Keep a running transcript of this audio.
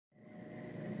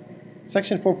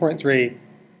Section 4.3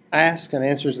 asks and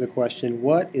answers the question,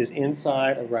 what is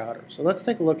inside a router? So let's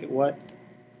take a look at what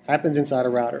happens inside a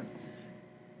router.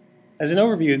 As an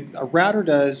overview, a router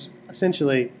is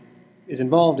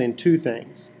involved in two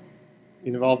things.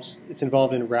 It's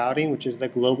involved in routing, which is the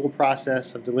global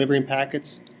process of delivering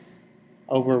packets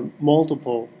over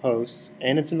multiple hosts,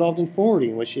 and it's involved in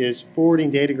forwarding, which is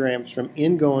forwarding datagrams from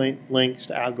ingoing links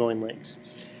to outgoing links.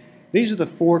 These are the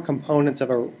four components of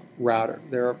a router.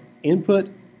 There are input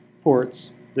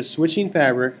ports, the switching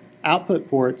fabric, output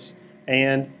ports,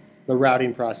 and the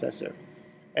routing processor.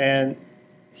 And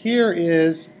here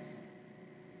is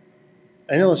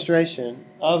an illustration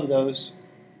of those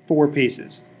four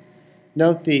pieces.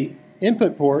 Note the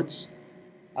input ports,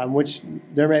 which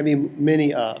there may be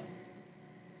many of.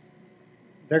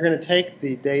 They're going to take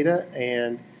the data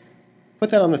and put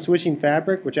that on the switching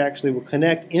fabric, which actually will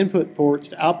connect input ports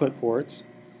to output ports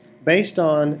based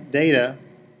on data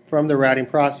from the routing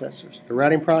processors. The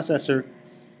routing processor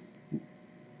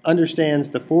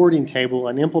understands the forwarding table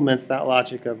and implements that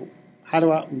logic of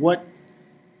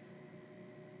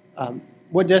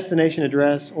what destination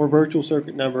address or virtual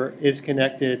circuit number is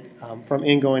connected from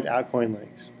ingoing to outgoing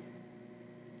links.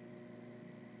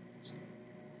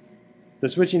 The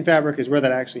switching fabric is where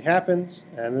that actually happens,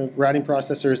 and the routing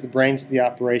processor is the brains of the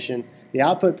operation. The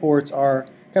output ports are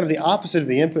kind of the opposite of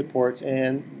the input ports,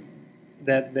 and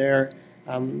that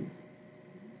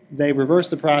they reverse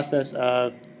the process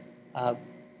of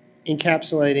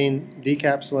encapsulating,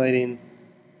 decapsulating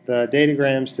the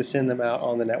datagrams to send them out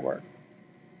on the network.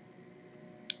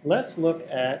 Let's look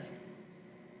at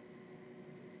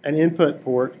an input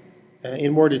port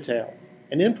in more detail.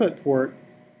 An input port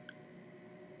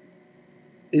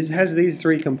has these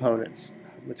three components.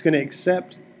 It's going to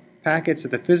accept packets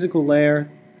at the physical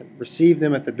layer, receive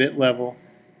them at the bit level,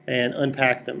 and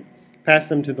unpack them, pass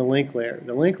them to the link layer.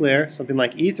 The link layer, something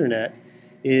like Ethernet,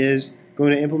 is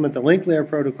going to implement the link layer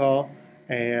protocol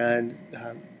and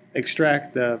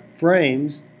extract the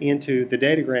frames into the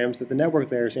datagrams that the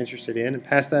network layer is interested in and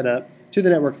pass that up to the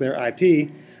network layer IP.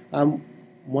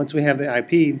 Once we have the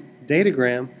IP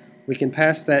datagram, we can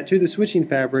pass that to the switching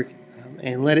fabric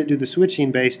and let it do the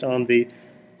switching based on the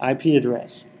IP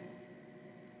address.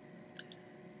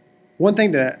 One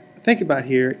thing to think about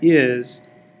here is,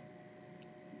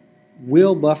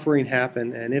 will buffering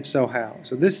happen, and if so, how?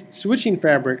 So this switching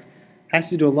fabric has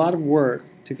to do a lot of work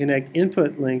to connect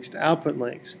input links to output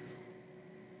links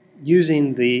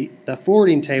using the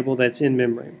forwarding table that's in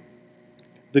memory.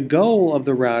 The goal of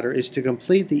the router is to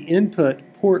complete the input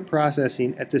port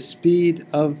processing at the speed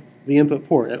of the input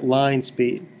port, at line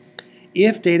speed.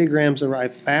 If datagrams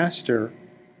arrive faster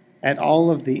at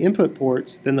all of the input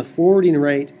ports than the forwarding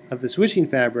rate of the switching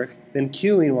fabric, then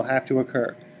queuing will have to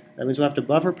occur. That means we'll have to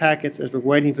buffer packets as we're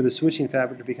waiting for the switching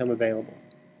fabric to become available.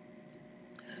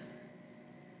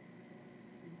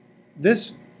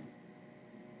 This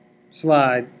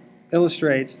slide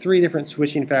illustrates three different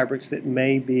switching fabrics that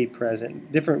may be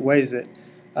present, different ways that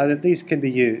these can be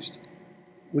used.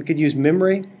 We could use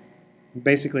memory,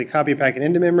 basically copy a packet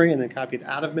into memory and then copy it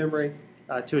out of memory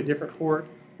to a different port.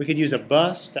 We could use a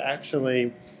bus to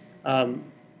actually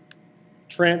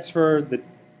transfer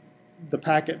the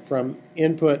packet from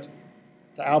input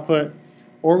to output,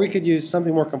 or we could use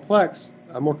something more complex,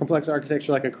 a more complex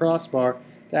architecture like a crossbar,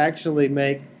 to actually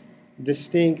make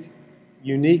distinct,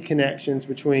 unique connections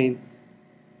between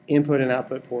input and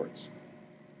output ports.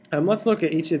 Let's look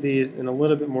at each of these in a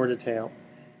little bit more detail.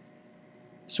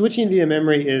 Switching via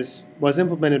memory was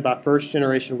implemented by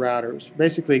first-generation routers.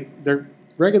 Basically, they're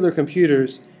regular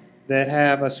computers that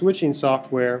have a switching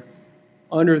software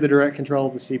under the direct control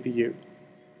of the CPU.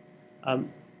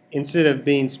 Instead of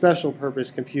being special-purpose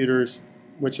computers,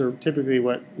 which are typically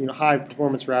what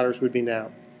high-performance routers would be now.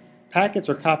 Packets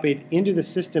are copied into the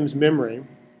system's memory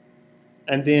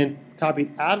and then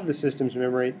copied out of the system's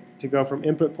memory to go from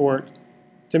input port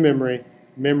to memory,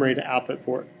 memory to output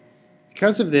port.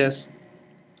 Because of this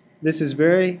is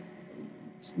very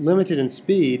limited in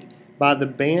speed by the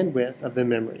bandwidth of the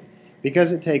memory.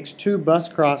 Because it takes 2 bus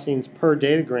crossings per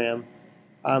datagram,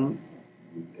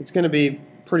 it's going to be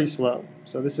pretty slow.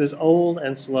 So this is old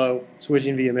and slow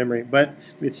switching via memory, but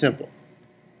it's simple.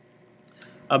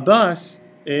 A bus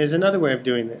is another way of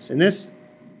doing this. In this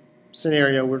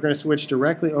scenario, we're going to switch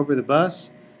directly over the bus.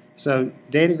 So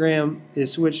datagram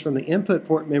is switched from the input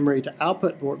port memory to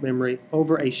output port memory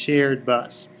over a shared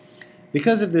bus.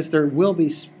 Because of this, there will be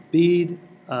speed.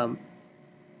 The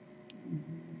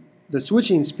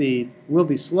switching speed will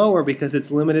be slower because it's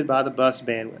limited by the bus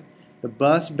bandwidth. The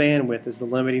bus bandwidth is the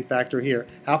limiting factor here.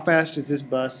 How fast does this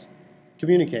bus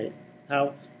communicate?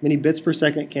 How many bits per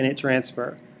second can it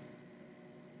transfer?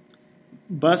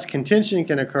 bus contention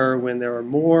can occur when there are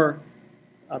more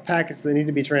packets that need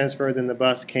to be transferred than the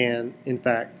bus can, in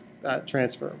fact,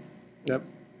 transfer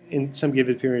in some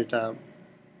given period of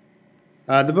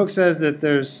time. The book says that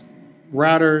there's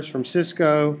routers from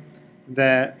Cisco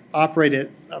that operate at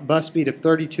a bus speed of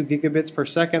 32 gigabits per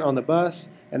second on the bus,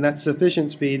 and that's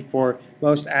sufficient speed for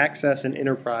most access and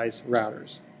enterprise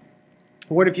routers.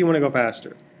 What if you want to go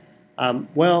faster?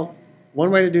 Well,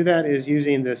 one way to do that is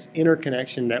using this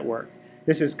interconnection network.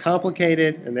 This is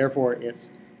complicated and therefore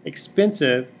it's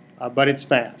expensive, but it's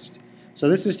fast. So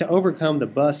this is to overcome the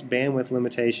bus bandwidth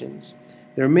limitations.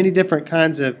 There are many different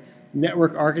kinds of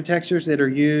network architectures that are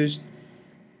used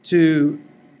to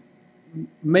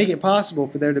make it possible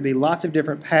for there to be lots of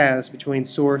different paths between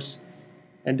source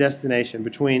and destination,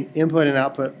 between input and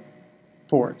output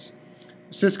ports.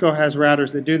 Cisco has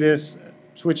routers that do this,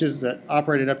 switches that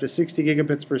operate at up to 60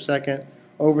 gigabits per second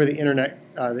over the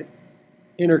the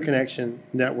interconnection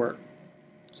network.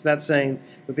 So that's saying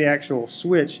that the actual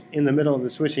switch in the middle of the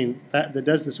switching that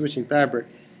does the switching fabric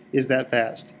is that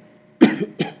fast.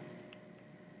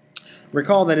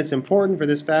 Recall that it's important for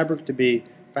this fabric to be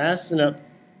fast enough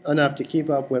to keep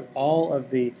up with all of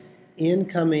the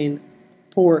incoming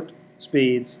port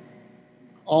speeds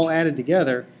all added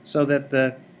together so that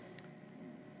the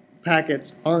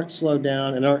packets aren't slowed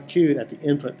down and aren't queued at the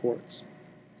input ports.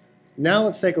 Now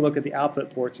let's take a look at the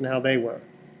output ports and how they work.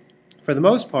 For the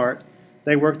most part,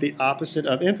 they work the opposite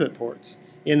of input ports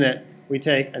in that we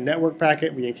take a network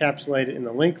packet, we encapsulate it in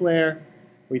the link layer,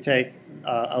 we take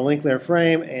a link layer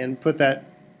frame and put that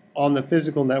on the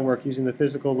physical network using the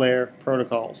physical layer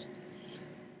protocols.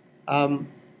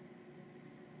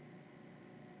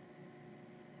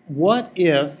 What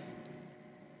if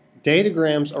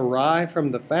datagrams arrive from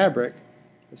the fabric,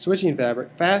 the switching fabric,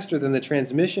 faster than the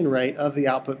transmission rate of the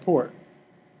output port?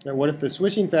 Now, what if the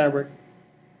switching fabric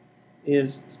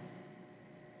is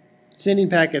sending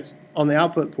packets on the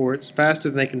output ports faster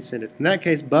than they can send it? In that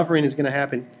case, buffering is going to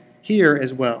happen here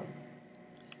as well.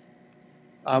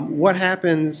 What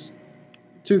happens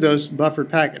to those buffered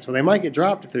packets? Well, they might get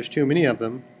dropped if there's too many of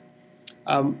them.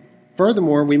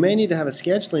 Furthermore, we may need to have a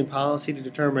scheduling policy to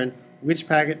determine which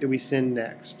packet do we send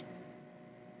next.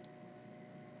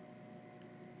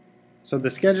 So the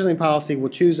scheduling policy will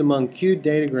choose among queued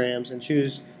datagrams and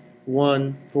choose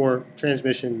one for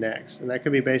transmission next, and that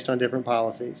could be based on different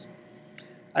policies.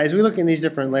 As we look in these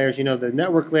different layers, you know the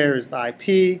network layer is the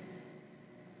IP.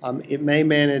 It may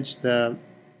manage the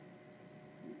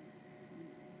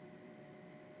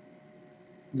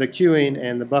queuing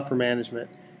and the buffer management.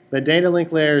 The data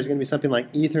link layer is going to be something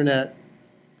like Ethernet,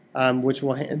 which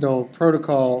will handle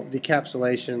protocol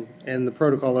decapsulation and the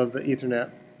protocol of the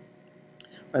Ethernet.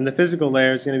 And the physical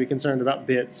layer is going to be concerned about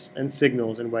bits and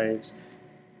signals and waves.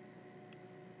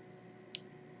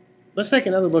 Let's take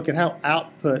another look at how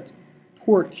output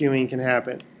port queuing can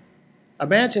happen.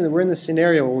 Imagine that we're in this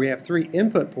scenario where we have 3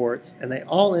 input ports and they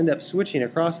all end up switching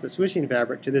across the switching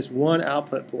fabric to this one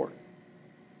output port.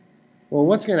 Well,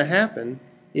 what's going to happen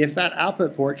if that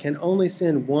output port can only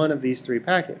send one of these 3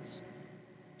 packets?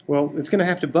 Well, it's going to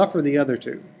have to buffer the other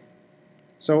 2.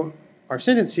 So our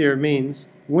sentence here means,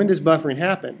 when does buffering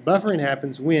happen? Buffering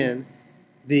happens when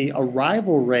the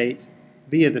arrival rate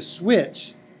via the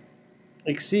switch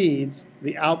exceeds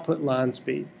the output line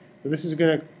speed. So this is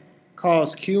going to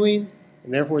cause queuing,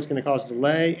 and therefore it's going to cause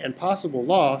delay and possible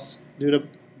loss due to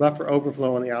buffer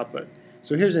overflow on the output.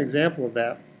 So here's an example of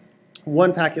that.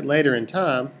 One packet later in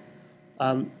time,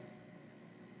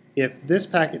 if this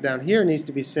packet down here needs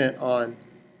to be sent on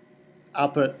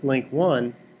output link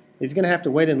 1, he's going to have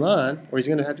to wait in line, or he's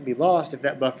going to have to be lost if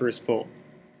that buffer is full.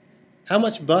 How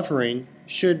much buffering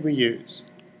should we use?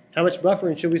 How much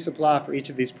buffering should we supply for each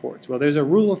of these ports? Well, there's a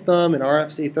rule of thumb in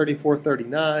RFC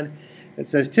 3439 that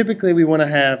says typically we want to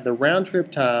have the round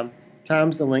trip time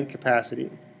times the link capacity.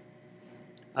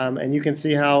 And you can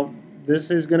see how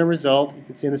this is going to result, you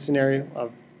can see in the scenario,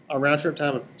 of a round trip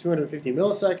time of 250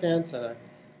 milliseconds and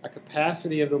a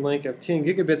capacity of the link of 10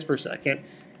 gigabits per second,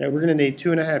 that we're going to need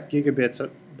 2.5 gigabits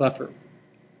of buffer.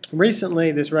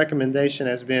 Recently, this recommendation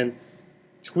has been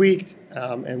tweaked,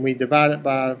 and we divide it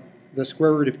by the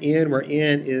square root of n, where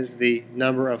n is the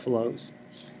number of flows.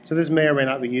 So this may or may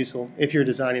not be useful. If you're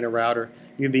designing a router,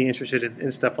 you'd be interested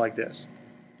in stuff like this.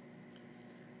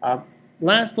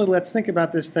 Lastly, let's think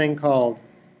about this thing called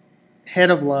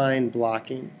head-of-line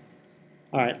blocking.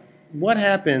 All right, what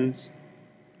happens?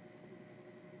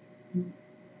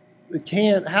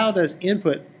 How does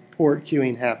input port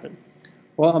queuing happen?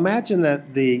 Well, imagine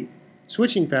that the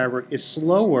switching fabric is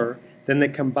slower than the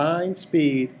combined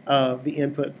speed of the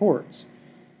input ports.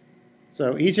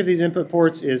 So each of these input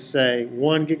ports is, say,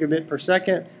 1 gigabit per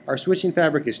second. Our switching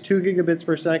fabric is 2 gigabits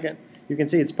per second. You can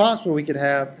see it's possible we could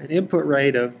have an input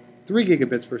rate of 3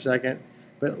 gigabits per second,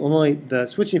 but the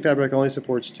switching fabric only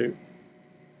supports 2.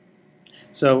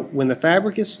 So when the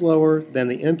fabric is slower than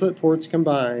the input ports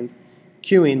combined,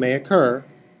 queuing may occur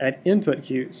at input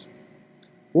queues.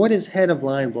 What is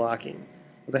head-of-line blocking?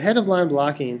 Well, the head-of-line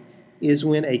blocking is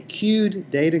when a queued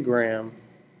datagram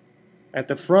at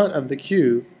the front of the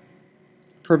queue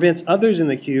prevents others in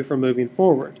the queue from moving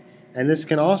forward, and this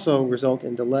can also result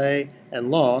in delay and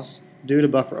loss due to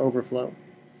buffer overflow.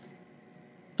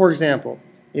 For example,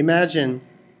 imagine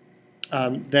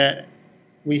that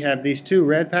we have these 2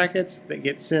 red packets that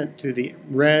get sent to the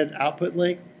red output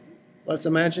link, let's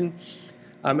imagine,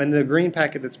 and the green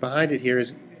packet that's behind it here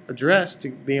is addressed to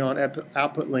be on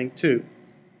output link 2.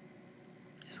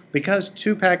 Because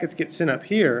 2 packets get sent up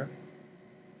here,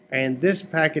 and this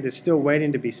packet is still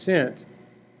waiting to be sent,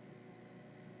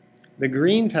 the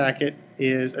green packet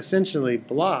is essentially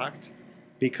blocked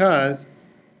because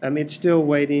it's still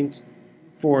waiting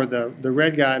for the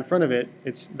red guy in front of it.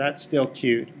 That's still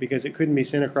queued because it couldn't be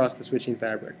sent across the switching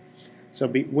fabric. So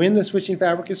when the switching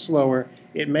fabric is slower,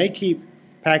 it may keep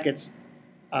packets,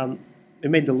 it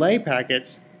may delay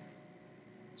packets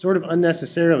sort of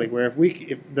unnecessarily. Where if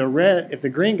the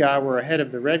green guy were ahead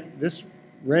of this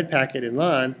red packet in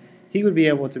line, he would be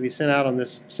able to be sent out on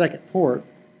this second port.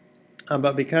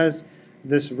 But because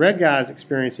this red guy is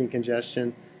experiencing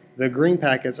congestion, the green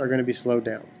packets are going to be slowed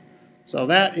down. So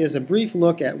that is a brief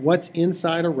look at what's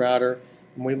inside a router.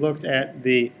 And we looked at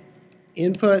the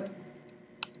input,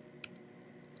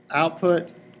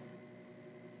 output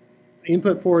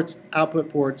ports, output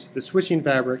ports, the switching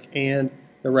fabric, and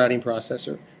the routing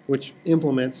processor, which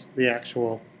implements the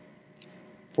actual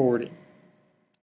forwarding.